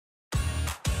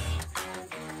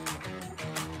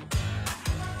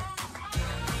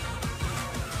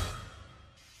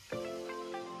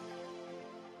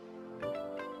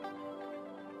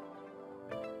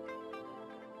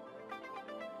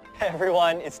Hey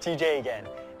everyone, it's TJ again,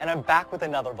 and I'm back with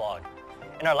another vlog.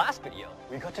 In our last video,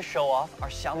 we got to show off our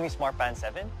Xiaomi Smart Band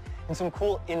 7 and some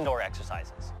cool indoor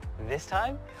exercises. This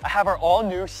time, I have our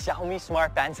all-new Xiaomi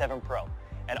Smart Band 7 Pro,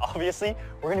 and obviously,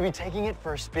 we're going to be taking it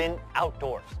for a spin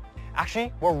outdoors.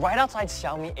 Actually, we're right outside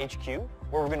Xiaomi HQ,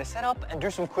 where we're going to set up and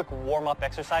do some quick warm-up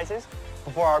exercises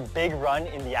before our big run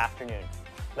in the afternoon.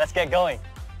 Let's get going.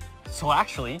 So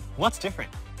actually, what's different?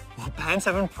 Well, Band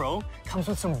 7 Pro comes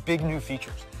with some big new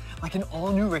features, like an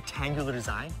all-new rectangular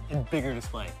design and bigger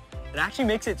display. It actually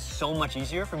makes it so much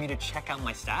easier for me to check out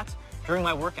my stats during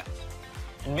my workouts.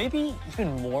 And maybe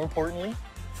even more importantly,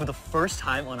 for the first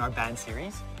time on our Band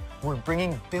series, we're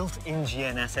bringing built-in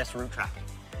GNSS route tracking.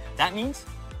 That means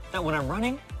that when I'm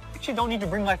running, I actually don't need to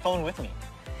bring my phone with me.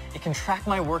 It can track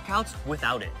my workouts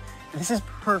without it. This is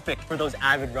perfect for those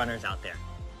avid runners out there.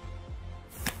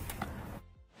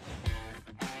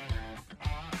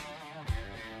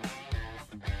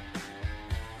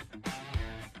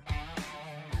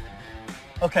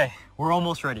 Okay, we're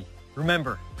almost ready.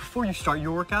 Remember, before you start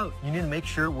your workout, you need to make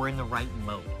sure we're in the right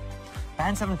mode.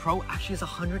 Band 7 Pro actually has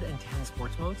 110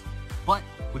 sports modes, but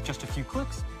with just a few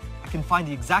clicks, I can find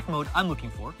the exact mode I'm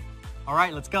looking for. All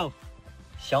right, let's go.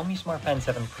 Xiaomi Smart Band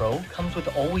 7 Pro comes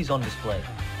with always-on display.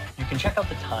 You can check out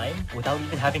the time without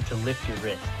even having to lift your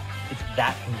wrist. It's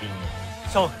that convenient.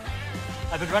 So,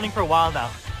 I've been running for a while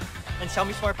now, and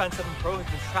Xiaomi Smart Band 7 Pro has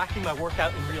been tracking my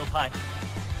workout in real time.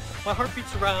 My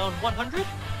heartbeat's around 100.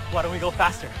 Why don't we go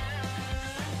faster?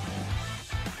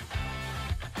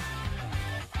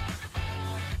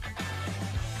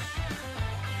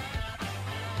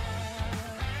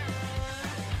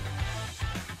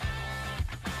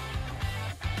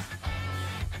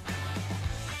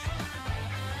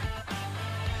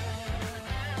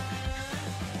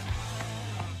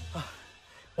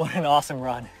 What an awesome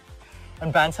run.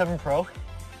 And Band 7 Pro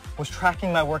was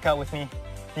tracking my workout with me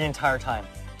the entire time.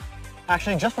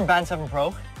 Actually, just from Band 7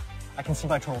 Pro, I can see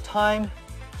my total time,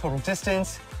 total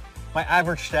distance, my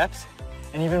average steps,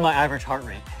 and even my average heart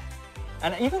rate.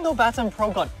 And even though Band 7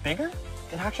 Pro got bigger,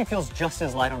 it actually feels just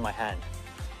as light on my hand.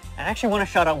 And I actually want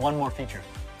to shout out one more feature.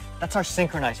 That's our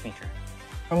synchronize feature.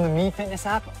 From the Mi Fitness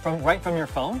app, right from your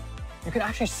phone, you can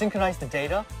actually synchronize the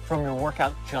data from your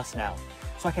workout just now.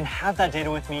 So I can have that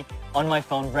data with me on my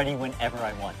phone ready whenever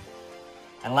I want.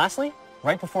 And lastly,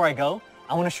 right before I go,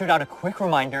 I want to shoot out a quick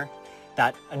reminder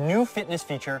that a new fitness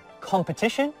feature,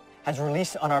 Competition, has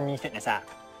released on our Mi Fitness app.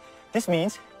 This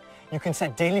means you can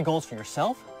set daily goals for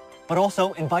yourself, but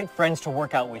also invite friends to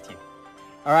work out with you.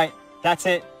 All right, that's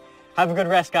it. Have a good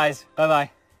rest, guys.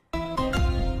 Bye-bye.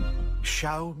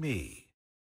 Xiaomi.